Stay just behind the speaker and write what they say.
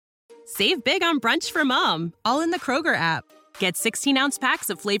Save big on brunch for mom, all in the Kroger app. Get 16-ounce packs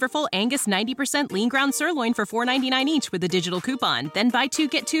of flavorful Angus 90% lean ground sirloin for $4.99 each with a digital coupon. Then buy 2,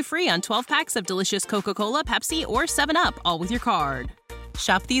 get 2 free on 12 packs of delicious Coca-Cola, Pepsi, or 7-Up, all with your card.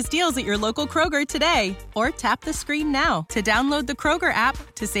 Shop these deals at your local Kroger today, or tap the screen now to download the Kroger app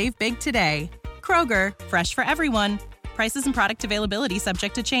to save big today. Kroger, fresh for everyone. Prices and product availability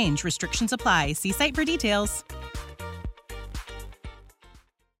subject to change. Restrictions apply. See site for details.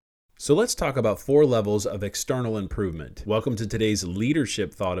 So let's talk about 4 levels of external improvement. Welcome to today's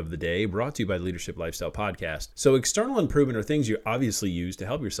leadership thought of the day, brought to you by Leadership Lifestyle Podcast. So external improvement are things you obviously use to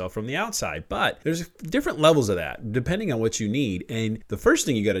help yourself from the outside, but there's different levels of that depending on what you need. And the first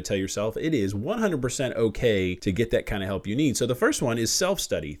thing you got to tell yourself, it is 100% okay to get that kind of help you need. So the first one is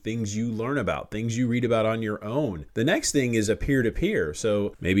self-study, things you learn about, things you read about on your own. The next thing is a peer-to-peer.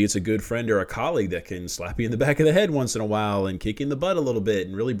 So maybe it's a good friend or a colleague that can slap you in the back of the head once in a while and kick you in the butt a little bit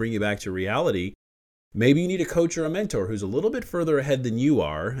and really bring you back to reality. Maybe you need a coach or a mentor who's a little bit further ahead than you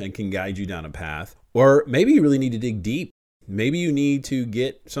are and can guide you down a path. Or maybe you really need to dig deep. Maybe you need to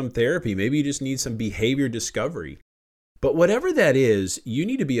get some therapy. Maybe you just need some behavior discovery. But whatever that is, you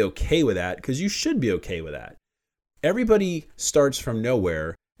need to be okay with that, because you should be okay with that. Everybody starts from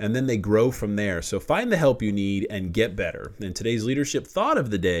nowhere and then they grow from there. So find the help you need and get better. And today's leadership thought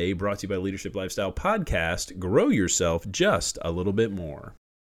of the day, brought to you by Leadership Lifestyle Podcast, grow yourself just a little bit more.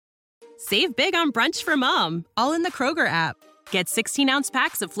 Save big on brunch for mom, all in the Kroger app. Get 16-ounce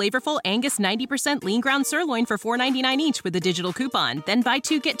packs of flavorful Angus 90% lean ground sirloin for $4.99 each with a digital coupon. Then buy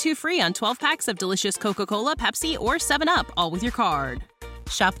 2, get 2 free on 12 packs of delicious Coca-Cola, Pepsi, or 7-Up, all with your card.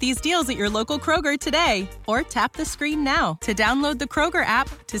 Shop these deals at your local Kroger today, or tap the screen now to download the Kroger app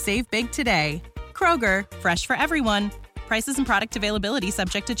to save big today. Kroger, fresh for everyone. Prices and product availability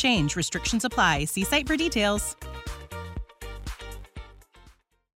subject to change. Restrictions apply. See site for details.